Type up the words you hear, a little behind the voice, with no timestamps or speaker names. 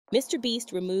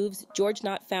MrBeast removes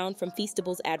GeorgeNotFound from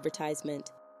Feastables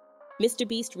advertisement.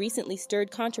 MrBeast recently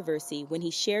stirred controversy when he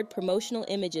shared promotional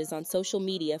images on social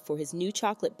media for his new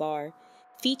chocolate bar,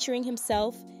 featuring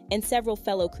himself and several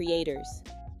fellow creators.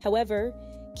 However,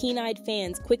 keen-eyed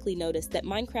fans quickly noticed that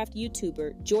Minecraft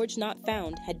Youtuber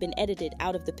GeorgeNotFound had been edited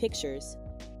out of the pictures.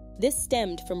 This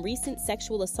stemmed from recent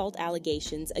sexual assault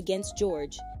allegations against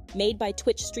George, made by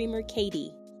Twitch streamer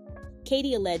Katie.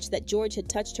 Katie alleged that George had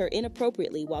touched her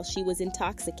inappropriately while she was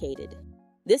intoxicated.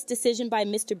 This decision by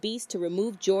MrBeast to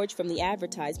remove George from the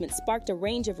advertisement sparked a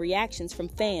range of reactions from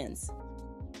fans.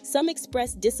 Some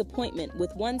expressed disappointment,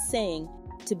 with one saying,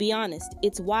 "To be honest,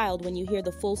 it's wild when you hear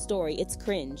the full story, it's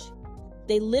cringe.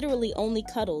 They literally only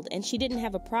cuddled and she didn't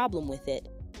have a problem with it,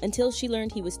 until she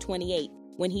learned he was 28,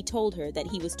 when he told her that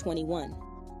he was 21.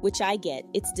 Which I get,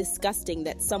 it's disgusting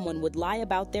that someone would lie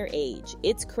about their age,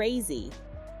 it's crazy."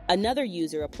 Another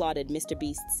user applauded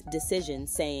MrBeast's decision,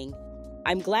 saying,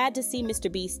 "I'm glad to see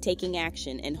MrBeast taking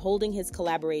action and holding his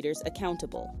collaborators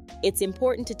accountable. It's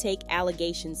important to take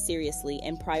allegations seriously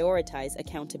and prioritize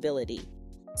accountability."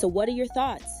 So what are your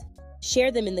thoughts? Share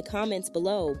them in the comments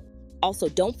below. Also,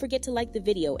 don't forget to like the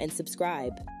video and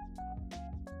subscribe.